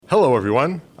Hello,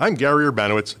 everyone. I'm Gary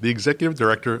Urbanowitz, the Executive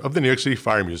Director of the New York City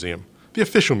Fire Museum, the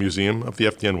official museum of the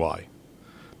FDNY.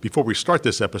 Before we start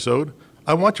this episode,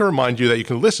 I want to remind you that you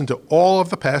can listen to all of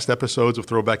the past episodes of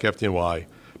Throwback FDNY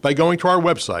by going to our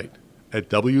website at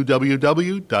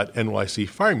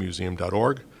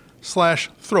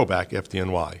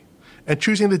www.nycfiremuseum.org/throwbackfdny and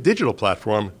choosing the digital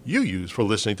platform you use for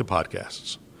listening to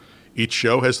podcasts. Each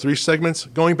show has 3 segments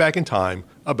going back in time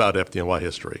about FDNY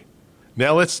history.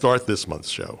 Now let's start this month's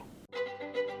show.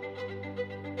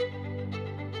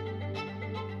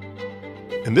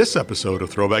 In this episode of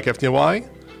Throwback FDNY,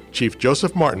 Chief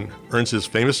Joseph Martin earns his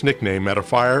famous nickname at a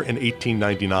fire in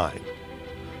 1899.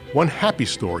 One happy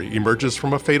story emerges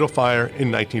from a fatal fire in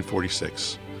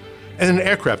 1946, and an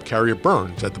aircraft carrier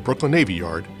burns at the Brooklyn Navy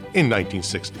Yard in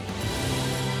 1960.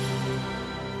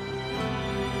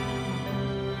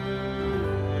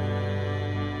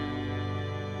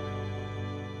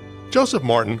 Joseph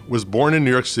Martin was born in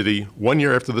New York City 1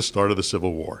 year after the start of the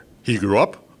Civil War. He grew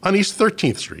up on East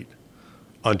 13th Street.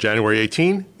 On January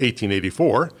 18,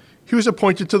 1884, he was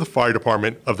appointed to the fire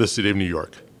department of the city of New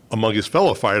York. Among his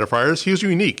fellow firefighters, he was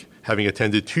unique, having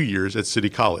attended 2 years at City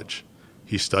College.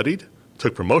 He studied,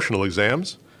 took promotional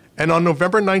exams, and on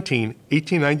November 19,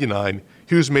 1899,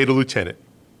 he was made a lieutenant.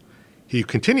 He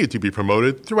continued to be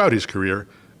promoted throughout his career,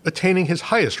 attaining his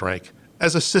highest rank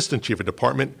as assistant chief of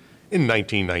department in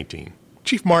 1919.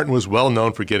 Chief Martin was well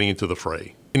known for getting into the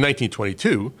fray. In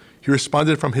 1922, he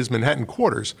responded from his Manhattan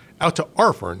quarters out to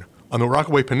Arfern on the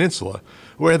Rockaway Peninsula,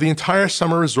 where the entire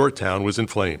summer resort town was in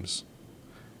flames.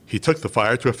 He took the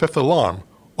fire to a fifth alarm,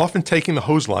 often taking the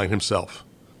hose line himself.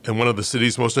 In one of the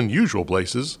city's most unusual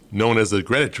places, known as the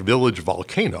Greenwich Village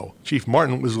Volcano, Chief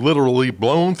Martin was literally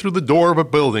blown through the door of a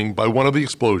building by one of the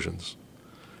explosions.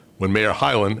 When Mayor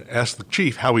Hyland asked the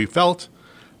chief how he felt,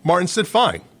 Martin said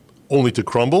fine, only to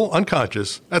crumble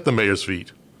unconscious at the mayor's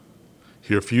feet.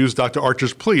 He refused Dr.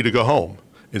 Archer's plea to go home.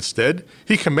 Instead,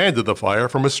 he commanded the fire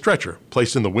from a stretcher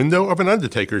placed in the window of an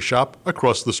undertaker's shop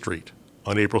across the street.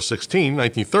 On April 16,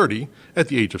 1930, at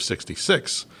the age of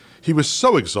 66, he was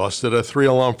so exhausted at a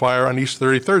 3-alarm fire on East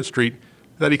 33rd Street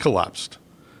that he collapsed.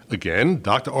 Again,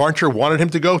 Dr. Archer wanted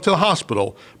him to go to the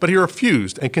hospital, but he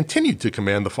refused and continued to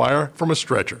command the fire from a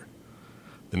stretcher.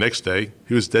 The next day,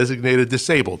 he was designated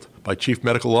disabled by Chief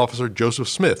Medical Officer Joseph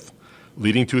Smith,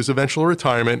 leading to his eventual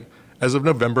retirement as of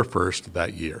November 1st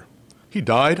that year. He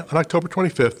died on October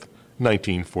 25th,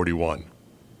 1941.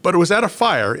 But it was at a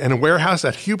fire in a warehouse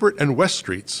at Hubert and West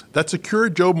Streets that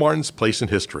secured Joe Martin's place in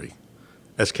history.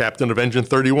 As captain of Engine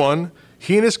 31,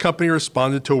 he and his company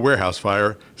responded to a warehouse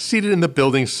fire seated in the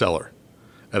building's cellar.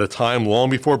 At a time long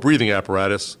before breathing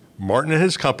apparatus, Martin and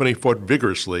his company fought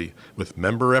vigorously, with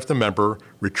member after member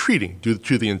retreating due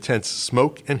to the intense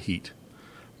smoke and heat.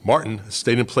 Martin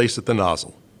stayed in place at the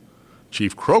nozzle.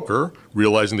 Chief Croker,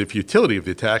 realizing the futility of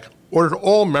the attack, ordered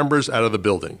all members out of the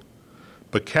building.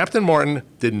 But Captain Martin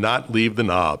did not leave the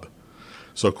knob.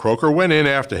 So Croker went in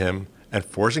after him and,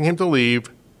 forcing him to leave,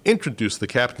 introduced the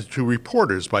captain to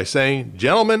reporters by saying,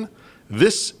 "Gentlemen,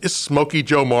 this is Smokey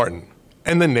Joe Martin."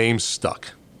 And the name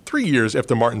stuck. 3 years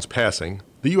after Martin's passing,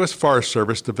 the U.S. Forest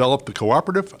Service developed the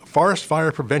Cooperative Forest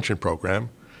Fire Prevention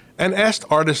Program and asked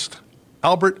artist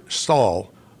Albert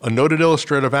Stahl, a noted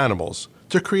illustrator of animals,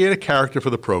 to create a character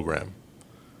for the program.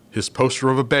 His poster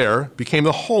of a bear became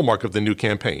the hallmark of the new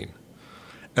campaign.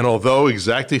 And although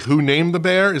exactly who named the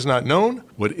bear is not known,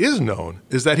 what is known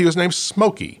is that he was named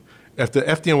Smokey, after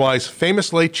FDNY's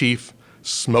famous late chief,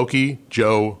 Smokey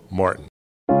Joe Martin.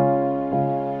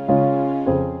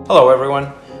 Hello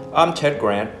everyone, I'm Ted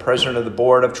Grant, President of the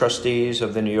Board of Trustees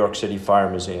of the New York City Fire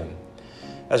Museum.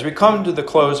 As we come to the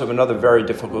close of another very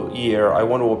difficult year, I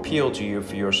want to appeal to you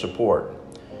for your support.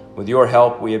 With your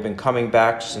help, we have been coming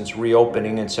back since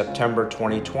reopening in September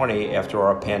 2020 after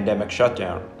our pandemic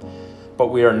shutdown.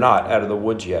 But we are not out of the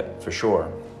woods yet, for sure.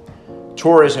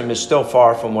 Tourism is still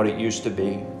far from what it used to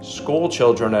be. School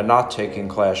children are not taking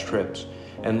class trips,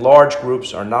 and large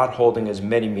groups are not holding as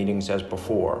many meetings as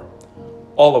before,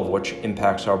 all of which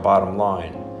impacts our bottom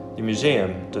line. The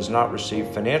museum does not receive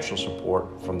financial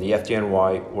support from the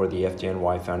FDNY or the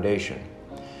FDNY Foundation.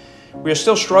 We are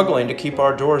still struggling to keep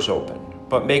our doors open,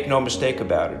 but make no mistake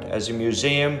about it, as a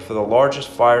museum for the largest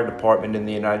fire department in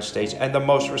the United States and the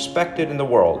most respected in the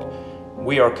world,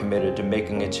 we are committed to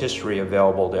making its history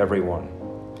available to everyone.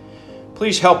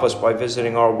 Please help us by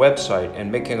visiting our website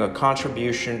and making a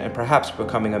contribution and perhaps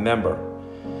becoming a member.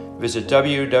 Visit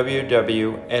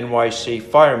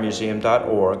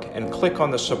www.nycfiremuseum.org and click on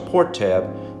the Support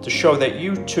tab to show that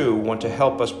you too want to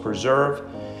help us preserve,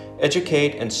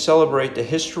 educate, and celebrate the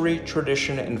history,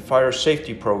 tradition, and fire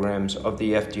safety programs of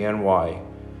the FDNY.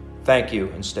 Thank you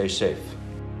and stay safe.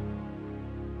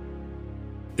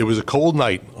 It was a cold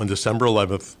night on December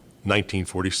 11th,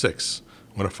 1946,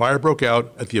 when a fire broke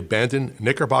out at the abandoned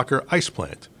Knickerbocker Ice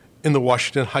Plant in the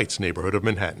Washington Heights neighborhood of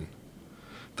Manhattan.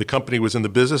 The company was in the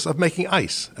business of making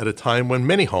ice at a time when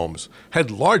many homes had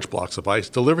large blocks of ice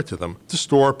delivered to them to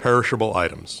store perishable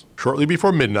items. Shortly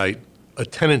before midnight, a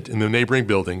tenant in the neighboring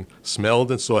building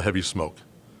smelled and saw heavy smoke.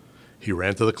 He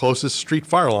ran to the closest street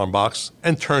fire alarm box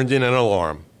and turned in an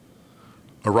alarm.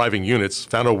 Arriving units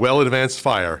found a well-advanced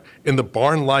fire in the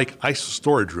barn-like ice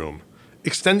storage room,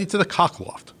 extending to the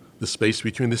cockloft, the space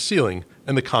between the ceiling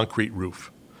and the concrete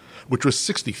roof, which was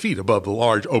 60 feet above the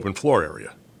large open floor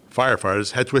area.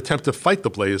 Firefighters had to attempt to fight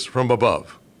the blaze from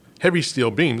above. Heavy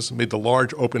steel beams made the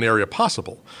large open area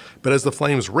possible, but as the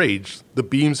flames raged, the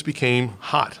beams became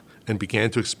hot and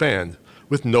began to expand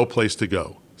with no place to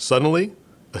go. Suddenly,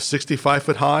 a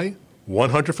 65-foot-high,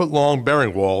 100-foot-long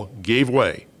bearing wall gave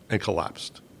way and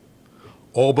collapsed.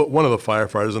 All but one of the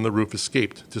firefighters on the roof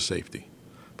escaped to safety,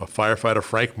 but firefighter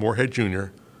Frank Moorhead Jr.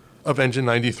 of Engine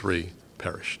 93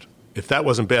 perished. If that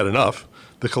wasn't bad enough,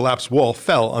 the collapsed wall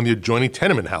fell on the adjoining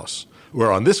tenement house,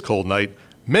 where on this cold night,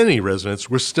 many residents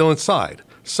were still inside,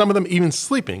 some of them even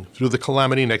sleeping through the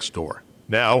calamity next door.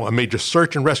 Now, a major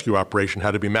search and rescue operation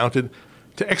had to be mounted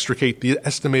to extricate the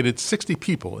estimated 60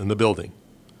 people in the building.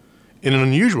 In an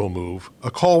unusual move,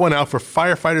 a call went out for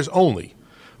firefighters only,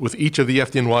 with each of the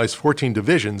FDNY's 14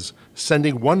 divisions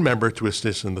sending one member to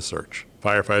assist in the search.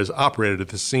 Firefighters operated at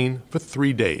the scene for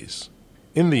 3 days.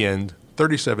 In the end,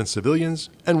 37 civilians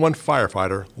and one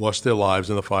firefighter lost their lives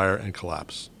in the fire and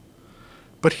collapse.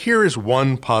 But here is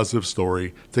one positive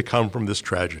story to come from this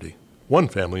tragedy. One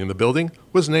family in the building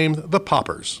was named the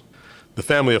Poppers. The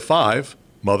family of 5,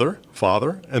 mother,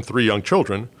 father, and 3 young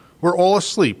children, were all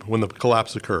asleep when the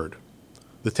collapse occurred.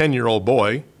 The 10-year-old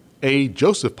boy, A.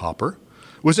 Joseph Popper,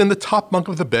 was in the top bunk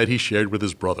of the bed he shared with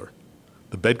his brother.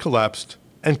 The bed collapsed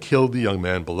and killed the young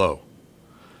man below.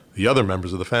 The other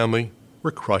members of the family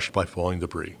were crushed by falling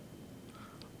debris.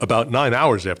 About 9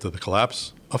 hours after the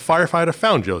collapse, a firefighter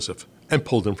found Joseph and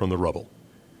pulled him from the rubble.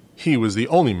 He was the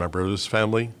only member of his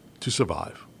family to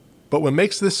survive. But what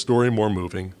makes this story more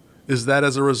moving is that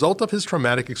as a result of his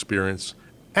traumatic experience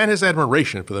and his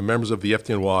admiration for the members of the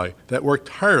FDNY that worked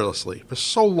tirelessly for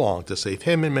so long to save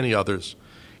him and many others,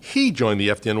 he joined the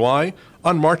FDNY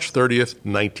on March 30th,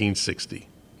 1960.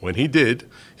 When he did,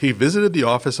 he visited the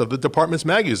office of the department's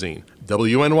magazine,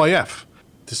 WNYF,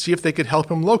 to see if they could help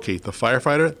him locate the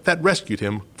firefighter that rescued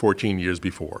him 14 years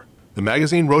before. The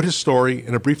magazine wrote his story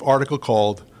in a brief article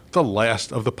called The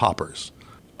Last of the Poppers,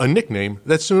 a nickname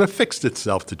that soon affixed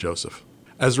itself to Joseph.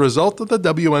 As a result of the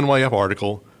WNYF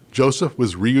article, Joseph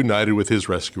was reunited with his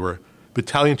rescuer,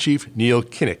 Battalion Chief Neil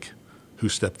Kinnick, who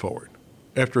stepped forward.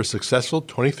 After a successful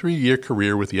 23-year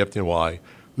career with the FDNY,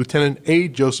 Lieutenant A.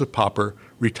 Joseph Popper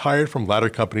retired from Ladder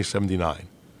Company 79.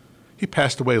 He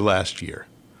passed away last year,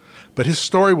 but his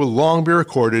story will long be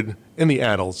recorded in the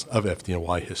annals of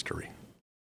FDNY history.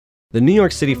 The New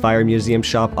York City Fire Museum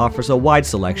shop offers a wide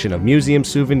selection of museum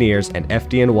souvenirs and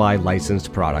FDNY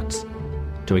licensed products.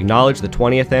 To acknowledge the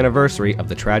 20th anniversary of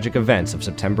the tragic events of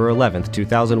September 11,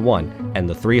 2001, and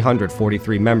the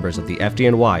 343 members of the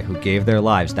FDNY who gave their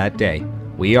lives that day,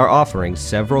 we are offering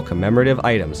several commemorative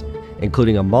items,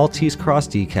 including a Maltese cross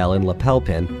decal and lapel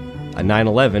pin, a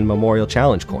 9/11 Memorial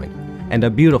Challenge coin, and a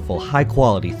beautiful,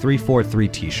 high-quality 343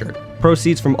 t-shirt.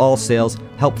 Proceeds from all sales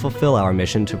help fulfill our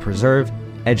mission to preserve,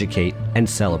 educate, and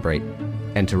celebrate,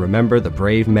 and to remember the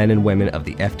brave men and women of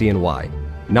the FDNY,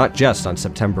 not just on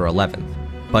September 11th,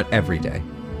 but every day.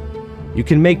 You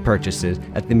can make purchases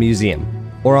at the museum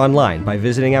or online by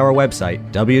visiting our website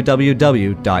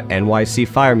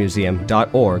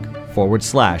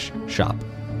www.nycfiremuseum.org/shop.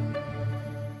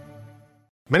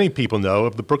 Many people know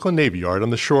of the Brooklyn Navy Yard on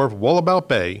the shore of Wallabout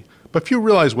Bay, but few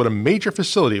realize what a major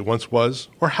facility it once was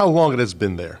or how long it has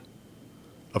been there.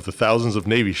 Of the thousands of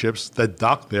Navy ships that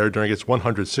docked there during its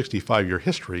 165-year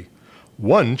history,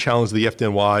 one challenged the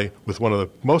FDNY with one of the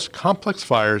most complex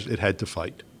fires it had to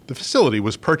fight. The facility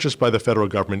was purchased by the federal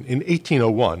government in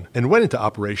 1801 and went into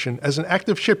operation as an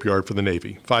active shipyard for the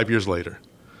Navy 5 years later.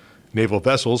 Naval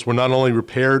vessels were not only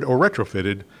repaired or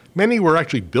retrofitted, many were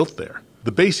actually built there.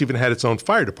 The base even had its own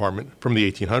fire department from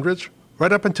the 1800s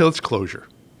right up until its closure.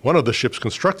 One of the ships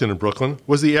constructed in Brooklyn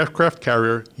was the aircraft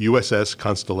carrier USS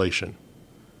Constellation.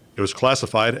 It was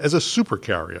classified as a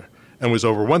supercarrier and was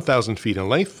over 1,000 feet in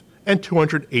length and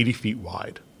 280 feet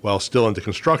wide. While still under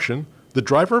construction, the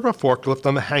driver of a forklift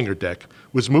on the hangar deck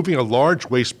was moving a large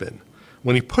waste bin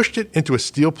when he pushed it into a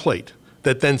steel plate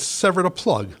that then severed a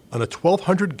plug on a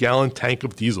 1,200-gallon tank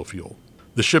of diesel fuel.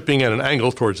 The ship being at an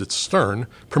angle towards its stern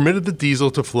permitted the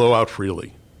diesel to flow out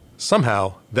freely.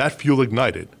 Somehow, that fuel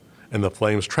ignited, and the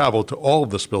flames traveled to all of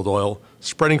the spilled oil,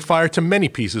 spreading fire to many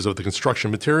pieces of the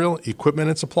construction material, equipment,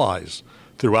 and supplies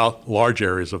throughout large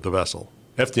areas of the vessel.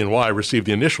 FDNY received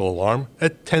the initial alarm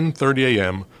at 10:30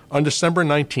 a.m. on December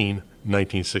 19,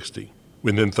 1960.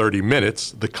 Within 30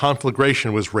 minutes, the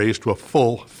conflagration was raised to a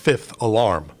full fifth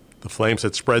alarm. The flames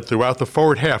had spread throughout the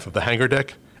forward half of the hangar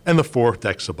deck and the 4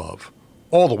 decks above,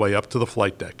 all the way up to the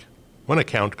flight deck. One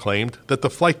account claimed that the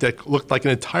flight deck looked like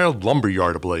an entire lumber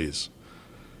yard ablaze.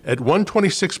 At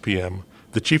 1:26 p.m.,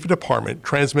 the Chief of Department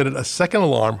transmitted a second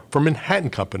alarm from Manhattan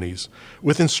Companies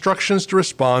with instructions to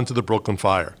respond to the Brooklyn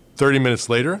fire. 30 minutes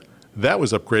later, that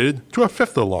was upgraded to a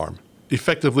fifth alarm,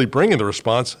 effectively bringing the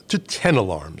response to 10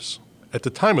 alarms. At the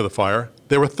time of the fire,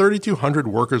 there were 3,200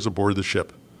 workers aboard the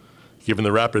ship. Given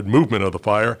the rapid movement of the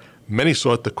fire, many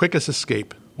sought the quickest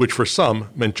escape, which for some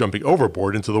meant jumping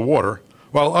overboard into the water,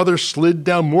 while others slid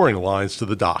down mooring lines to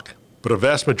the dock. But a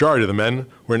vast majority of the men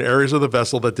were in areas of the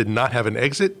vessel that did not have an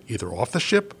exit, either off the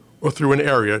ship or through an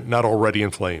area not already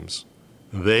in flames.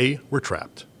 They were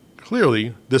trapped.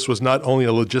 Clearly, this was not only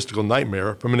a logistical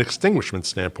nightmare from an extinguishment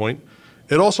standpoint,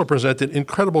 it also presented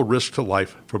incredible risk to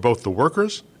life for both the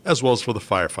workers as well as for the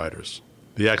firefighters.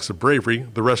 The acts of bravery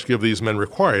the rescue of these men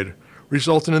required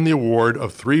resulted in the award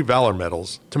of 3 Valor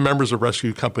Medals to members of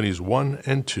Rescue Companies 1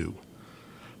 and 2.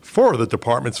 4 of the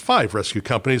department's 5 rescue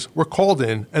companies were called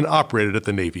in and operated at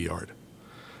the Navy Yard.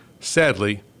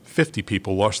 Sadly, 50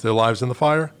 people lost their lives in the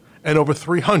fire, and over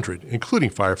 300, including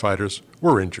firefighters,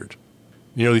 were injured.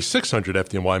 Nearly 600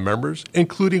 FDNY members,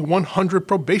 including 100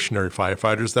 probationary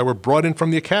firefighters that were brought in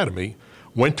from the academy,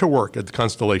 went to work at the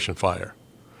Constellation fire.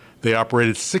 They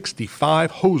operated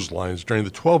 65 hose lines during the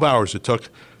 12 hours it took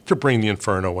to bring the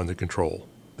inferno under control.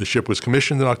 The ship was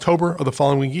commissioned in October of the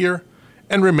following year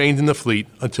and remained in the fleet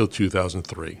until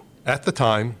 2003. At the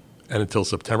time, and until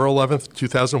September 11,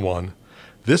 2001,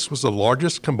 this was the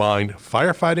largest combined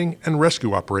firefighting and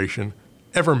rescue operation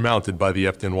ever mounted by the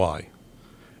FDNY.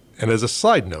 And as a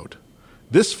side note,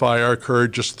 this fire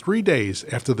occurred just 3 days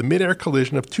after the mid-air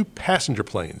collision of 2 passenger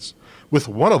planes, with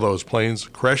one of those planes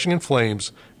crashing in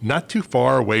flames not too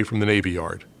far away from the Navy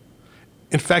Yard.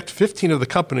 In fact, 15 of the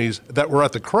companies that were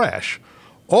at the crash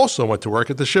also went to work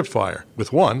at the ship fire,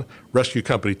 with one, Rescue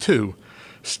Company 2,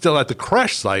 still at the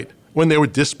crash site when they were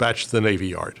dispatched to the Navy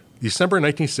Yard. December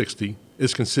 1960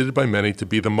 is considered by many to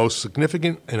be the most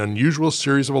significant and unusual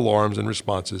series of alarms and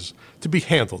responses to be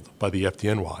handled by the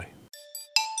FDNY.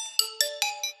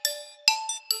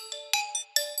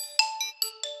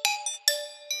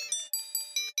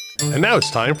 And now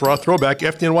it's time for our Throwback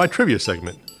FDNY Trivia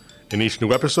segment. In each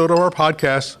new episode of our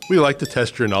podcast, we like to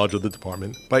test your knowledge of the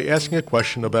department by asking a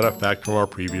question about a fact from our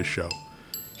previous show.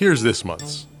 Here's this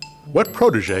month's. What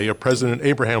protege of President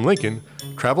Abraham Lincoln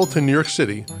traveled to New York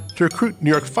City to recruit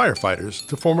New York firefighters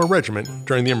to form a regiment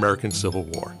during the American Civil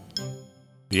War?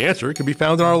 The answer can be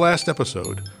found in our last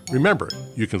episode. Remember,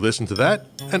 you can listen to that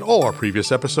and all our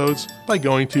previous episodes by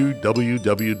going to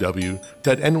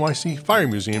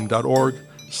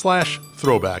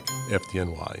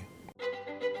www.nycfiremuseum.org/throwbackfdny.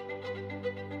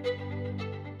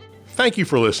 Thank you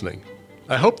for listening.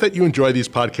 I hope that you enjoy these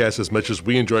podcasts as much as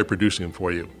we enjoy producing them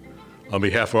for you. On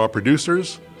behalf of our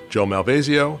producers, Joe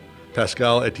Malvasio,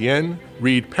 Pascal Etienne,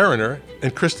 Reed Perriner,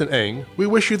 and Kristen Eng, we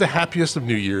wish you the happiest of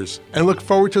New Year's and look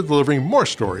forward to delivering more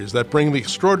stories that bring the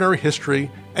extraordinary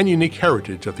history and unique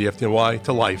heritage of the FDNY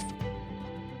to life.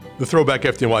 The Throwback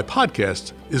FDNY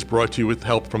podcast is brought to you with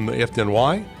help from the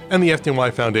FDNY and the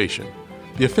FDNY Foundation,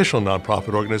 the official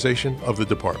nonprofit organization of the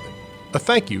department. A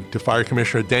thank you to Fire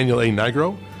Commissioner Daniel A.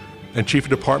 Nigro and Chief of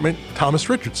Department Thomas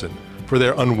Richardson for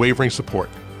their unwavering support.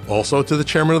 Also to the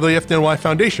Chairman of the FDNY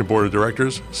Foundation Board of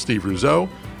Directors, Steve Rousseau,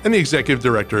 and the Executive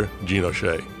Director, Gene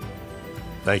O'Shea.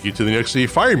 Thank you to the New York City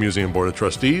Fire Museum Board of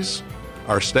Trustees,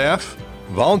 our staff,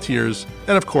 volunteers,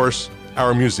 and of course,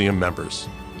 our museum members.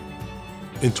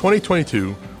 In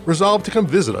 2022, resolve to come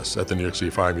visit us at the New York City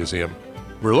Fire Museum.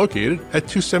 We're located at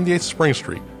 278 Spring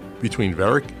Street, between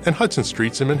Varick and Hudson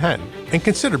Streets in Manhattan, and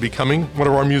consider becoming one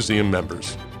of our museum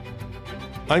members.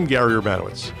 I'm Gary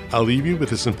Urbanowitz. I'll leave you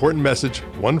with this important message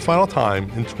one final time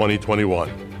in 2021.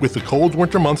 With the cold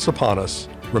winter months upon us,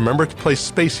 remember to place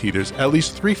space heaters at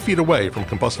least 3 feet away from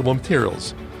combustible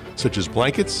materials, such as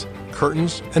blankets,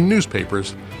 curtains, and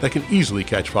newspapers that can easily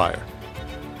catch fire.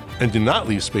 And do not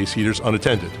leave space heaters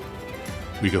unattended.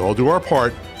 We can all do our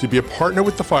part to be a partner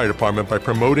with the fire department by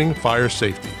promoting fire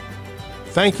safety.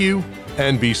 Thank you,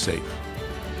 and be safe.